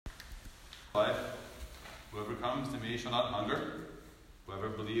life. Whoever comes to me shall not hunger. Whoever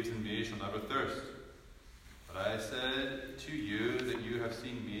believes in me shall never thirst. But I said to you that you have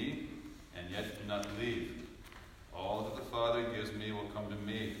seen me, and yet do not believe. All that the Father gives me will come to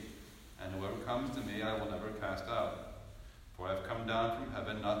me, and whoever comes to me I will never cast out. For I have come down from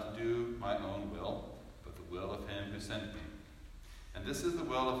heaven not to do my own will, but the will of him who sent me. And this is the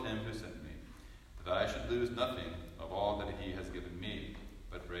will of him who sent me, that I should lose nothing of all that he has given me,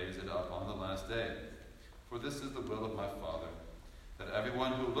 but raise it up on the last day. For this is the will of my Father, that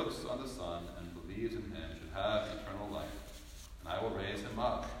everyone who looks on the Son and believes in him should have eternal life, and I will raise him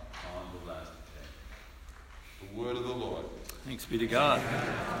up on the last day. The word of the Lord. Thanks be to God.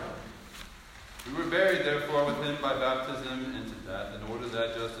 We were buried, therefore, with him by baptism into death, in order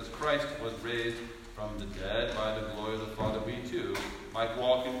that just as Christ was raised from the dead by the glory of the Father, we too might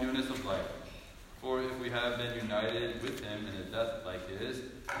walk in newness of life. For if we have been united with him in a death like his,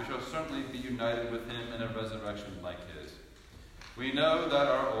 we shall certainly be united with him in a resurrection like his. We know that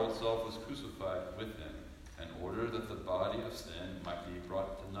our old self was crucified with him, in order that the body of sin might be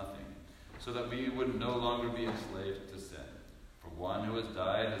brought to nothing, so that we would no longer be enslaved to sin. For one who has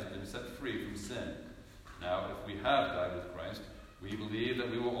died has been set free from sin. Now, if we have died with Christ, we believe that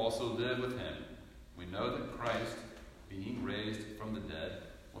we will also live with him. We know that Christ, being raised from the dead,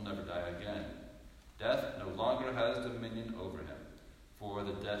 will never die again. Death no longer has dominion over him. For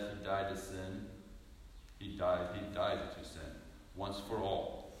the death he died to sin, he died to sin, once for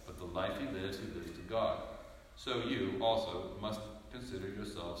all. But the life he lives to God. So you also must consider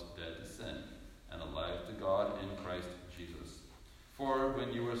yourselves dead to sin, and alive to God in Christ Jesus. For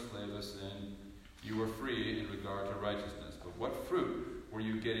when you were slaves of sin, you were free in regard to righteousness. But what fruit were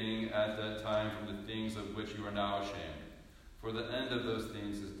you getting at that time from the things of which you are now ashamed? For the end of those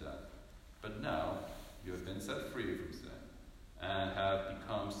things is death. But now you have been set free from sin, and have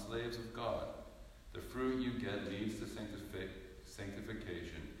become slaves of God. The fruit you get leads to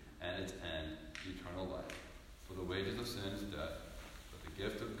sanctification, and its end, eternal life. For the wages of sin is death, but the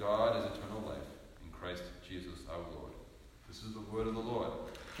gift of God is eternal life in Christ Jesus our Lord. This is the word of the Lord.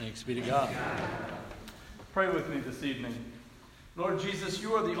 Thanks be to God. Pray with me this evening. Lord Jesus,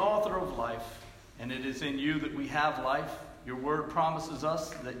 you are the author of life, and it is in you that we have life. Your word promises us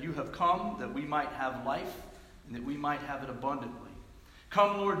that you have come that we might have life and that we might have it abundantly.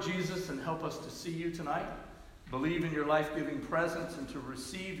 Come, Lord Jesus, and help us to see you tonight, believe in your life-giving presence, and to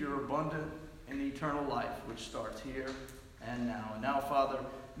receive your abundant and eternal life, which starts here and now. And now, Father,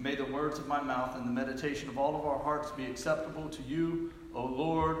 may the words of my mouth and the meditation of all of our hearts be acceptable to you, O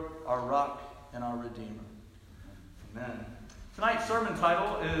Lord, our rock and our Redeemer. Amen. Tonight's sermon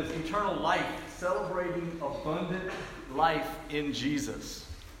title is Eternal Life, Celebrating Abundant Life in Jesus.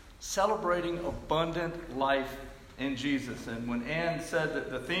 Celebrating abundant life in Jesus. And when Anne said that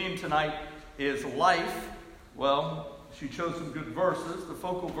the theme tonight is life, well, she chose some good verses, the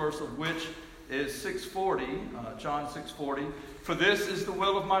focal verse of which is 6:40, John 6:40. For this is the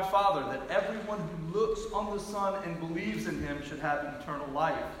will of my Father, that everyone who looks on the Son and believes in him should have eternal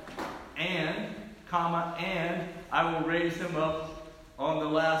life. And I will raise him up on the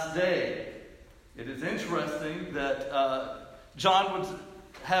last day. It is interesting that John would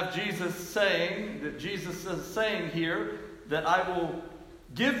have Jesus saying, that Jesus is saying here, that I will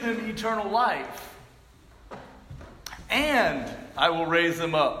give them eternal life, and I will raise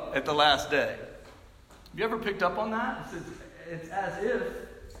them up at the last day. Have you ever picked up on that? It's as if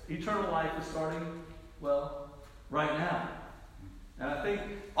eternal life is starting, well, right now. And I think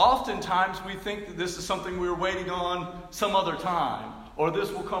oftentimes we think that this is something we're waiting on some other time, or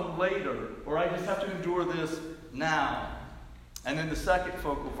this will come later, or I just have to endure this now. And then the second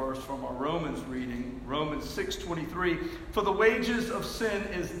focal verse from our Romans reading, Romans 6:23, for the wages of sin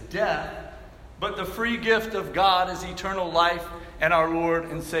is death, but the free gift of God is eternal life and our Lord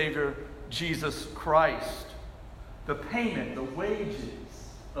and Savior, Jesus Christ. The payment, the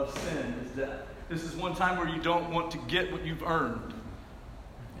wages of sin is death. This is one time where you don't want to get what you've earned.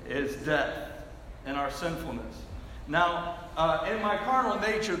 Is death and our sinfulness. Now, in my carnal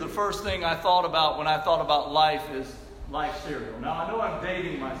nature, the first thing I thought about when I thought about life is Life cereal. Now, I know I'm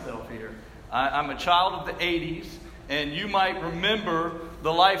dating myself here. I'm a child of the 80s, and you might remember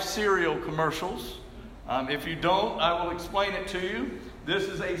the Life cereal commercials. If you don't, I will explain it to you. This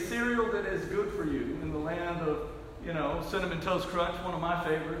is a cereal that is good for you in the land of, Cinnamon Toast Crunch, one of my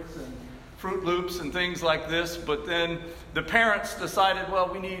favorites, and Fruit Loops and things like this. But then the parents decided, well,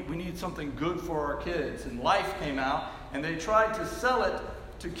 we need something good for our kids. And Life came out, and they tried to sell it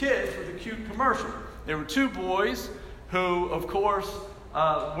to kids with a cute commercial. There were two boys who, of course,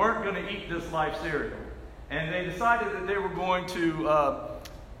 weren't going to eat this Life cereal. And they decided that they were going to,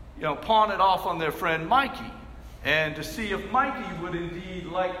 pawn it off on their friend Mikey, and to see if Mikey would indeed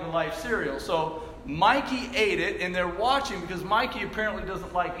like the Life cereal. So Mikey ate it, and they're watching because Mikey apparently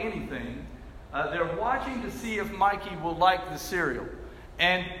doesn't like anything. They're watching to see if Mikey will like the cereal.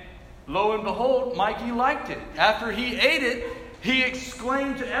 And lo and behold, Mikey liked it. After he ate it, he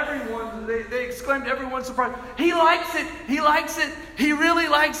exclaimed to everyone, they exclaimed to everyone's surprise, "He likes it! He likes it! He really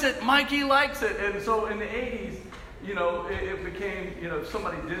likes it! Mikey likes it!" And so in the 80s, it became, if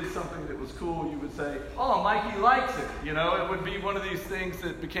somebody did something that was cool, you would say, "Oh, Mikey likes it." It would be one of these things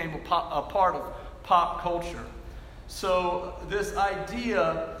that became a part of pop culture. So this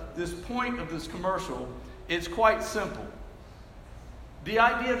idea, this point of this commercial is quite simple. The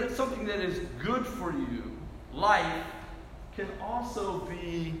idea that something that is good for you, life, can also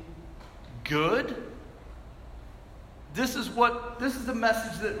be good. This is the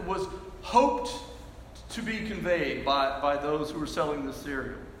message that was hoped to be conveyed by those who were selling this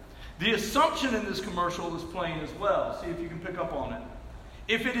cereal. The assumption in this commercial is plain as well. See if you can pick up on it.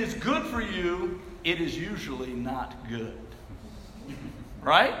 If it is good for you, it is usually not good.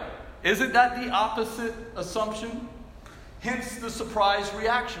 Right? Isn't that the opposite assumption? Hence the surprised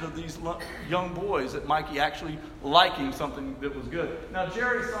reaction of these young boys at Mikey actually liking something that was good. Now,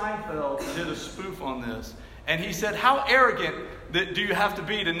 Jerry Seinfeld did a spoof on this, and he said, "How arrogant do you have to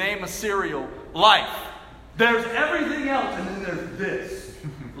be to name a cereal Life? There's everything else, and then there's this,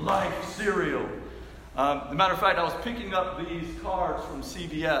 Life cereal." As a matter of fact, I was picking up these cards from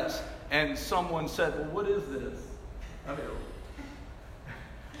CVS, and someone said, "Well, what is this?"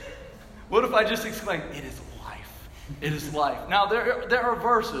 What if I just exclaimed, "It is life. It is life." Now, there are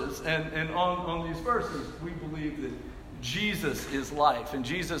verses, and on these verses, we believe that Jesus is life. And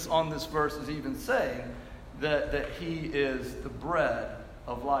Jesus on this verse is even saying that he is the bread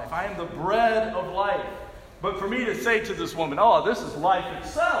of life. I am the bread of life. But for me to say to this woman, "Oh, this is life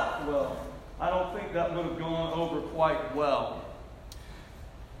itself," well, I don't think that would have gone over quite well.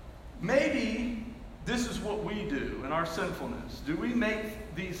 Maybe this is what we do in our sinfulness. Do we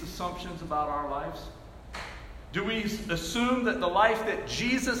make these assumptions about our lives? Do we assume that the life that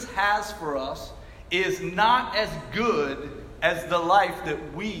Jesus has for us is not as good as the life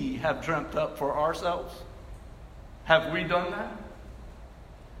that we have dreamt up for ourselves? Have we done that?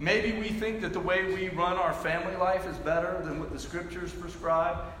 Maybe we think that the way we run our family life is better than what the Scriptures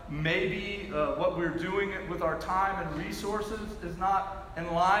prescribe. Maybe what we're doing with our time and resources is not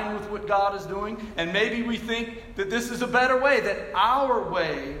in line with what God is doing. And maybe we think that this is a better way, that our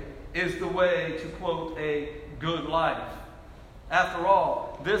way is the way to, quote, a good life. After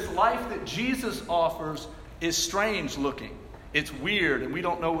all, this life that Jesus offers is strange looking. It's weird, and we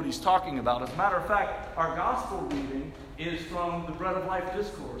don't know what he's talking about. As a matter of fact, our gospel reading is from the Bread of Life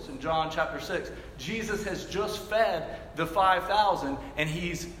discourse in John chapter 6. Jesus has just fed the 5,000, and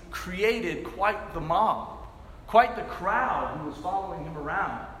he's created quite the mob, quite the crowd who was following him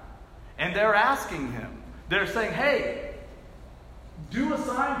around. And they're asking him, they're saying, "Hey, do a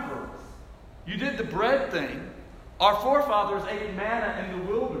sign for us. You did the bread thing. Our forefathers ate manna in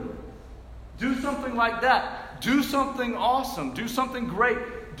the wilderness. Do something like that. Do something awesome. Do something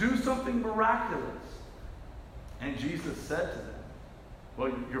great. Do something miraculous." And Jesus said to them,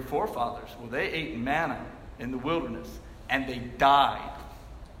 "Well, your forefathers, they ate manna in the wilderness, and they died.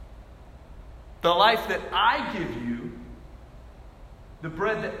 The life that I give you, the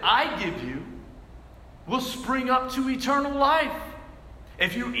bread that I give you, will spring up to eternal life.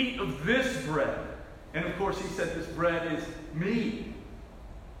 If you eat of this bread," and of course he said this bread is me,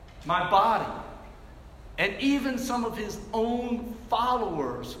 my body. And even some of his own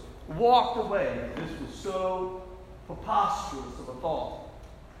followers walked away. This was so preposterous of a thought.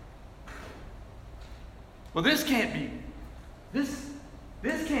 Well, this can't be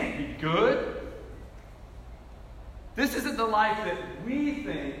good. This isn't the life that we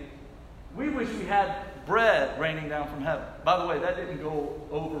think. We wish we had bread raining down from heaven. By the way, that didn't go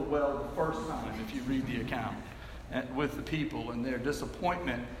over well the first time if you read the account with the people and their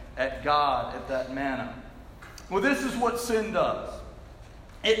disappointment at God at that manna. Well, this is what sin does.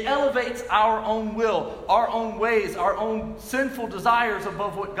 It elevates our own will, our own ways, our own sinful desires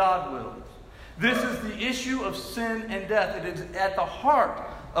above what God wills. This is the issue of sin and death. It is at the heart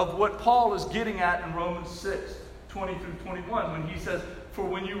of what Paul is getting at in Romans 6, 20 through 21, when he says, "For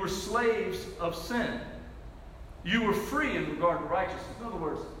when you were slaves of sin, you were free in regard to righteousness." In other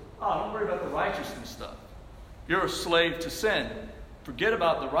words, don't worry about the righteousness stuff. You're a slave to sin. Forget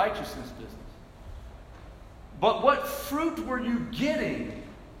about the righteousness business. But what fruit were you getting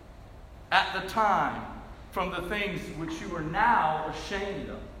at the time from the things which you are now ashamed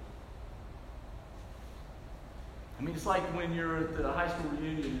of? I mean, it's like when you're at the high school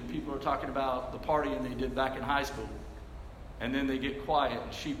reunion and talking about the partying they did back in high school. And then they get quiet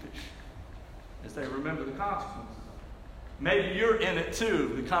and sheepish as they remember the consequences. Maybe you're in it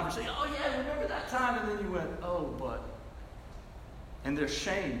too, the conversation. Oh yeah, remember that time? And then you went, oh, but. And there's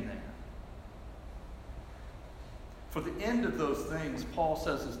shame there. For the end of those things, Paul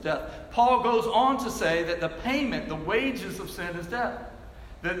says, is death. Paul goes on to say that the payment, the wages of sin is death.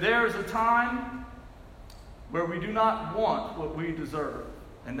 That there is a time where we do not want what we deserve.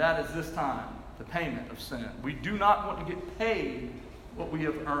 And that is this time, the payment of sin. We do not want to get paid what we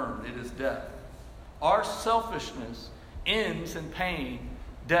have earned. It is death. Our selfishness ends in pain,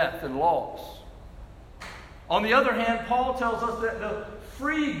 death, and loss. On the other hand, Paul tells us that the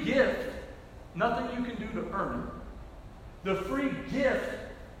free gift, nothing you can do to earn it, the free gift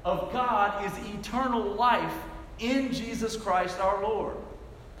of God is eternal life in Jesus Christ our Lord.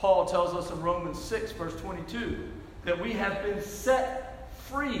 Paul tells us in Romans 6, verse 22, that we have been set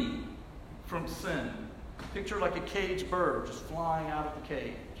free from sin. Picture like a caged bird just flying out of the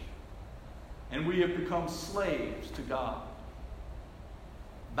cage. And we have become slaves to God,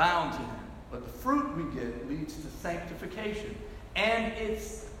 bound to Him. But the fruit we get leads to sanctification. And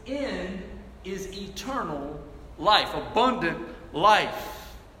its end is eternal life, abundant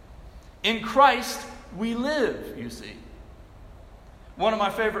life. In Christ we live, you see. One of my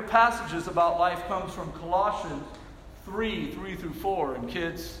favorite passages about life comes from Colossians 3 through 4. And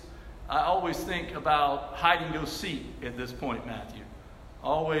kids, I always think about hide and go seek at this point, Matthew. I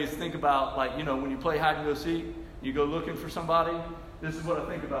always think about, like, you know, when you play hide and go seek, you go looking for somebody. This is what I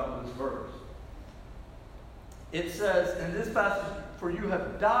think about with this verse. It says in this passage, for you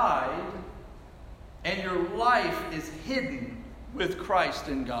have died, and your life is hidden with Christ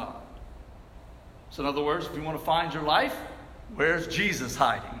in God. So in other words, if you want to find your life, where's Jesus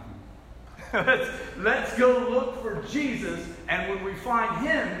hiding? Let's go look for Jesus, and when we find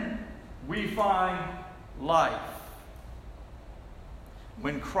Him, we find life.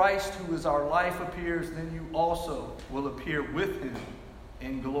 When Christ, who is our life, appears, then you also will appear with Him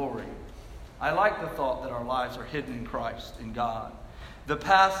in glory. I like the thought that our lives are hidden in Christ, in God. The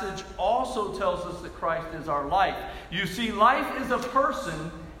passage also tells us that Christ is our life. You see, life is a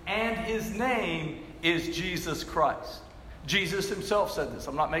person, and His name is Jesus Christ. Jesus Himself said this.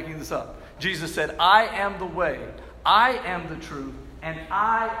 I'm not making this up. Jesus said, I am the way, I am the truth, and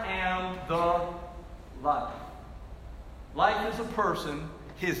I am the life. Life is a person.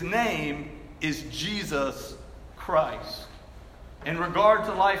 His name is Jesus Christ. In regard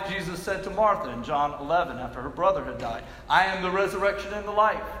to life, Jesus said to Martha in John 11, after her brother had died, I am the resurrection and the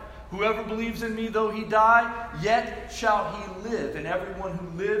life. Whoever believes in me, though he die, yet shall he live. And everyone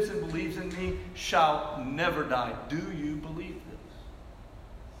who lives and believes in me shall never die. Do you believe this?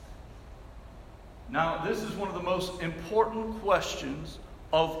 Now, this is one of the most important questions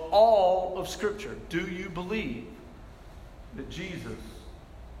of all of Scripture. Do you believe that Jesus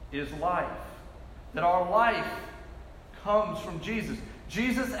is life? That our life comes from Jesus.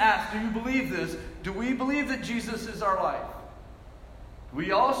 Jesus asked, do you believe this? Do we believe that Jesus is our life?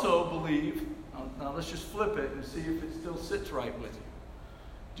 We also believe, now let's just flip it and see if it still sits right with you.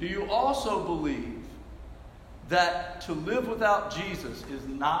 Do you also believe that to live without Jesus is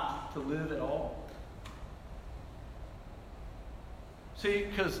not to live at all? See,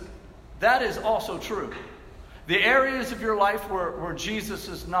 because that is also true. The areas of your life where Jesus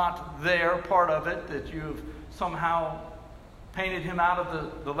is not there, part of it, that you've somehow painted Him out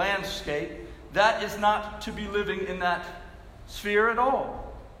of the landscape, that is not to be living in that sphere at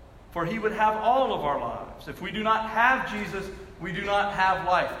all. For He would have all of our lives. If we do not have Jesus, we do not have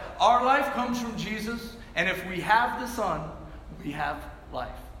life. Our life comes from Jesus, and if we have the Son, we have life.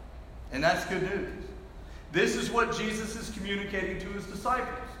 And that's good news. This is what Jesus is communicating to His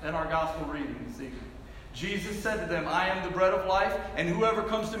disciples in our gospel reading this evening. Jesus said to them, I am the bread of life, and whoever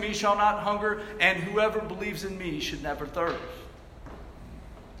comes to me shall not hunger, and whoever believes in me should never thirst.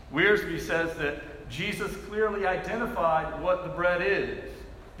 Wiersbe says that Jesus clearly identified what the bread is,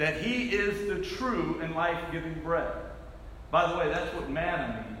 that He is the true and life-giving bread. By the way, that's what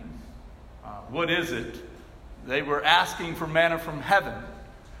manna means. What is it? They were asking for manna from heaven.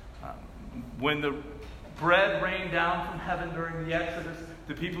 When the bread rained down from heaven during the Exodus,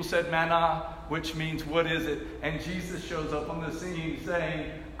 the people said manna, which means what is it? And Jesus shows up on the scene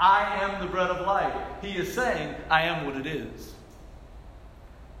saying, I am the bread of life. He is saying, I am what it is.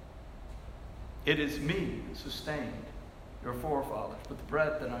 It is me that sustained your forefathers, but the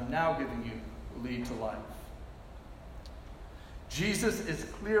bread that I'm now giving you will lead to life. Jesus is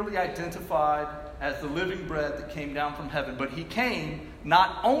clearly identified as the living bread that came down from heaven, but He came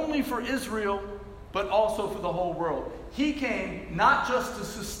not only for Israel, but also for the whole world. He came not just to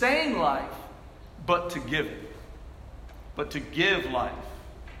sustain life, but to give it. But to give life.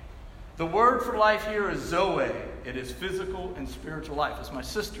 The word for life here is Zoe. It is physical and spiritual life. It's my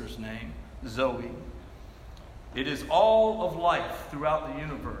sister's name, Zoe. It is all of life throughout the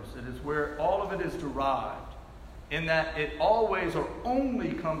universe. It is where all of it is derived, in that it always or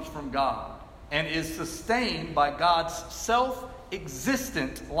only comes from God and is sustained by God's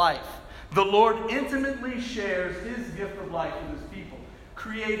self-existent life. The Lord intimately shares His gift of life with His people,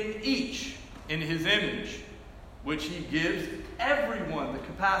 creating each in His image, which He gives everyone the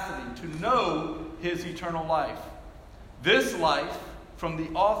capacity to know His eternal life. This life, from the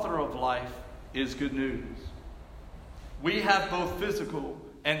author of life, is good news. We have both physical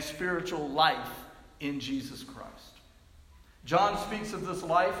and spiritual life in Jesus Christ. John speaks of this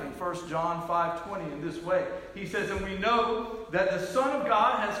life in 1 John 5:20 in this way. He says, "And we know that the Son of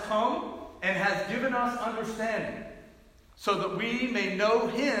God has come and has given us understanding, so that we may know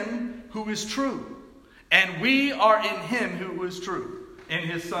Him who is true. And we are in Him who is true, in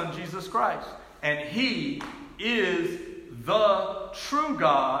His Son Jesus Christ. And He is the true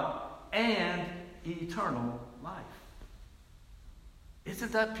God and eternal life."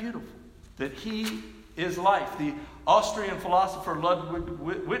 Isn't that beautiful? That He is life. The Austrian philosopher Ludwig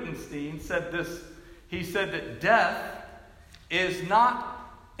Wittgenstein said this. He said that death is not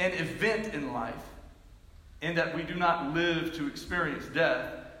an event in life, in that we do not live to experience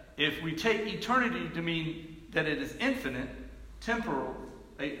death. If we take eternity to mean that it is infinite, temporal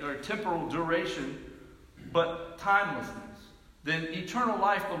duration, but timelessness, then eternal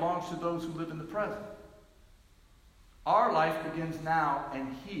life belongs to those who live in the present. Our life begins now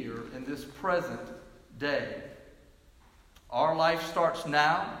and here in this present day. Our life starts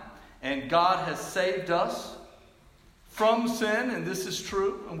now, and God has saved us from sin, and this is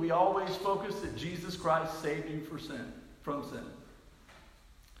true, and we always focus that Jesus Christ saved you from sin.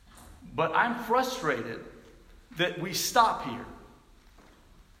 But I'm frustrated that we stop here.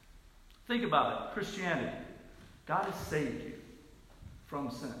 Think about it. Christianity. God has saved you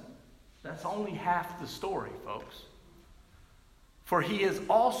from sin. That's only half the story, folks. For He has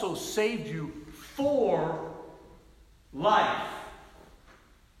also saved you for life,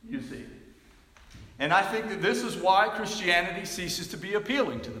 you see. And I think that this is why Christianity ceases to be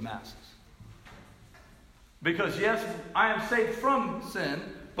appealing to the masses. Because yes, I am saved from sin,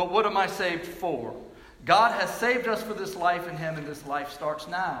 but what am I saved for? God has saved us for this life in Him, and this life starts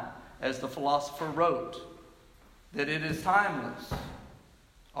now, as the philosopher wrote, that it is timeless.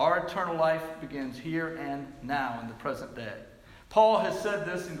 Our eternal life begins here and now in the present day. Paul has said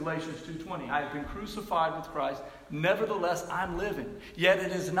this in Galatians 2:20, "I have been crucified with Christ, nevertheless I'm living. Yet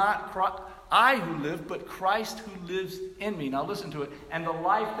it is not I who live, but Christ who lives in me." Now listen to it. "And the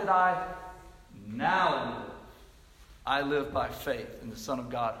life that I now live, I live by faith in the Son of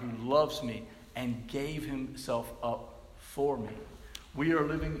God who loves me and gave Himself up for me." We are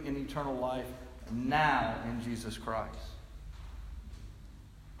living in eternal life now in Jesus Christ.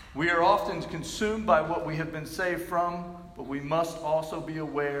 We are often consumed by what we have been saved from, but we must also be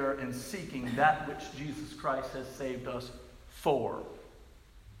aware and seeking that which Jesus Christ has saved us for.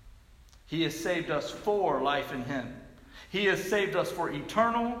 He has saved us for life in Him. He has saved us for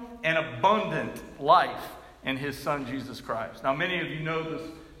eternal and abundant life in His Son, Jesus Christ. Now, many of you know this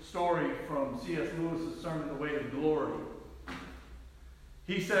story from C.S. Lewis's sermon, The Weight of Glory.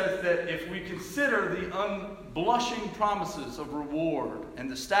 He says that if we consider the unblushing promises of reward and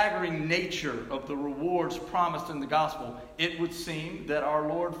the staggering nature of the rewards promised in the gospel, it would seem that our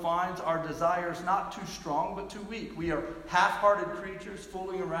Lord finds our desires not too strong but too weak. We are half-hearted creatures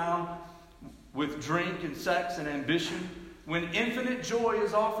fooling around with drink and sex and ambition when infinite joy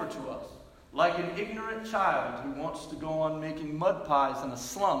is offered to us, like an ignorant child who wants to go on making mud pies in a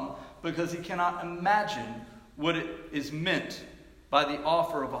slum because he cannot imagine what it is meant by the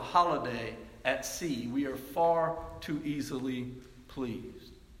offer of a holiday at sea. We are far too easily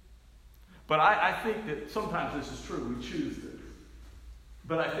pleased. But I think that sometimes this is true. We choose this.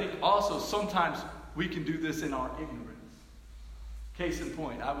 But I think also sometimes we can do this in our ignorance. Case in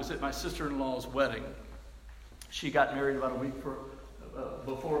point, I was at my sister-in-law's wedding. She got married about a week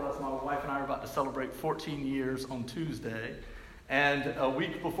before us. My wife and I were about to celebrate 14 years on Tuesday. And a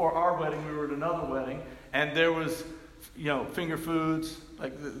week before our wedding, we were at another wedding. And there was, finger foods,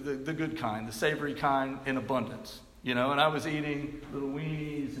 like the good kind, the savory kind in abundance. And I was eating little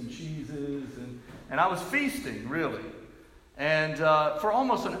weenies and cheeses, and I was feasting, really. And for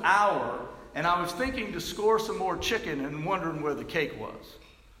almost an hour, and I was thinking to score some more chicken and wondering where the cake was.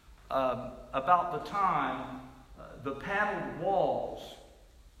 About the time the paneled walls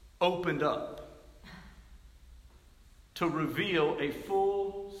opened up, to reveal a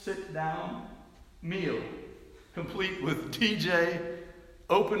full sit-down meal, complete with DJ,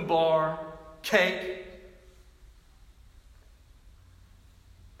 open bar, cake.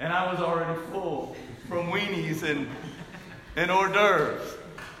 And I was already full from weenies and hors d'oeuvres.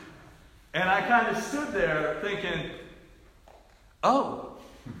 And I kind of stood there thinking, oh,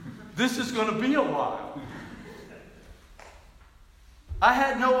 this is going to be a while. I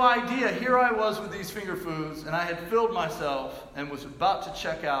had no idea. Here I was with these finger foods, and I had filled myself and was about to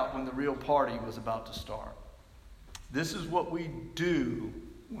check out when the real party was about to start. This is what we do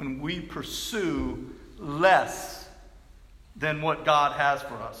when we pursue less than what God has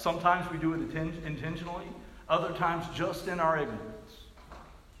for us. Sometimes we do it intentionally, other times just in our ignorance.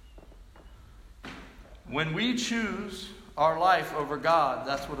 When we choose our life over God,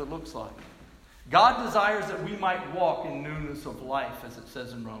 that's what it looks like. God desires that we might walk in newness of life, as it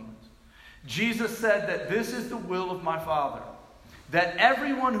says in Romans. Jesus said that this is the will of my Father, that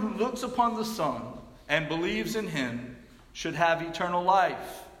everyone who looks upon the Son and believes in him should have eternal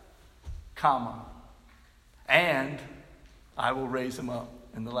life, and I will raise him up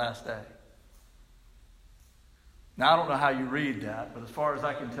in the last day. Now, I don't know how you read that, but as far as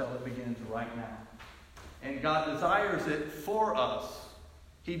I can tell, it begins right now. And God desires it for us.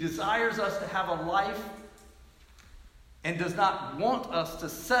 He desires us to have a life and does not want us to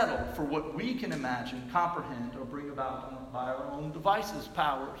settle for what we can imagine, comprehend, or bring about by our own devices,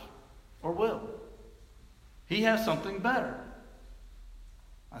 powers, or will. He has something better.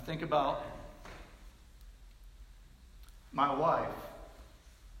 I think about my wife.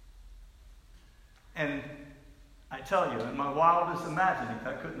 And I tell you, in my wildest imagining,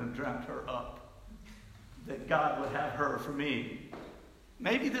 I couldn't have dreamt her up. That God would have her for me.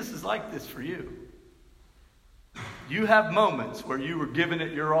 Maybe this is like this for you. You have moments where you were giving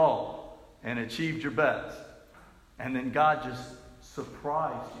it your all and achieved your best. And then God just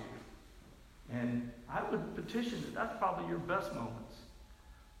surprised you. And I would petition that that's probably your best moments.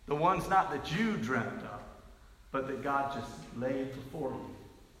 The ones not that you dreamt of, but that God just laid before you.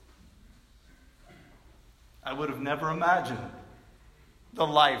 I would have never imagined the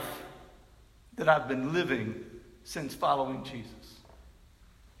life that I've been living since following Jesus.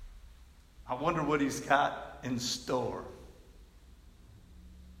 I wonder what he's got in store.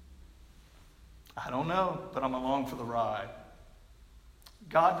 I don't know, but I'm along for the ride.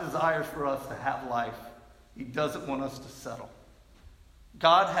 God desires for us to have life. He doesn't want us to settle.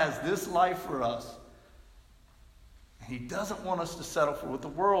 God has this life for us. He doesn't want us to settle for what the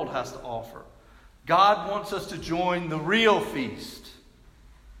world has to offer. God wants us to join the real feast,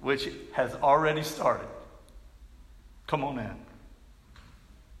 which has already started. Come on in.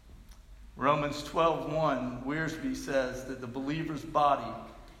 Romans 12:1, Wiersbe says that the believer's body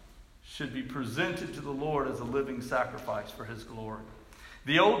should be presented to the Lord as a living sacrifice for his glory.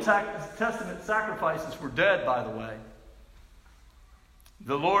 The Old Testament sacrifices were dead, by the way.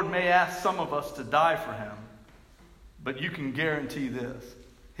 The Lord may ask some of us to die for him, but you can guarantee this.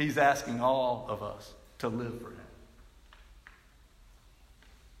 He's asking all of us to live for him.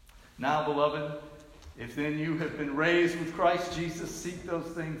 Now, beloved, if then you have been raised with Christ Jesus, seek those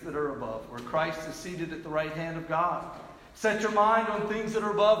things that are above, where Christ is seated at the right hand of God. Set your mind on things that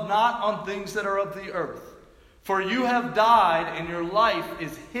are above, not on things that are of the earth. For you have died, and your life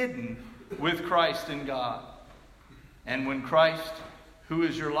is hidden with Christ in God. And when Christ, who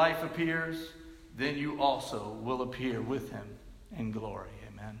is your life, appears, then you also will appear with him in glory.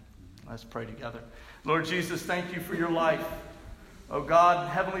 Amen. Let's pray together. Lord Jesus, thank you for your life. Oh God,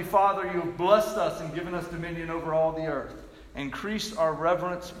 Heavenly Father, you have blessed us and given us dominion over all the earth. Increase our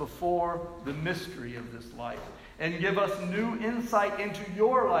reverence before the mystery of this life. And give us new insight into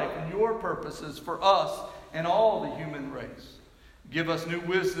your life and your purposes for us and all the human race. Give us new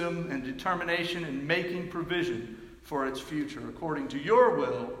wisdom and determination in making provision for its future, according to your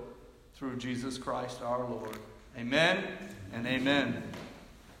will, through Jesus Christ our Lord. Amen and amen.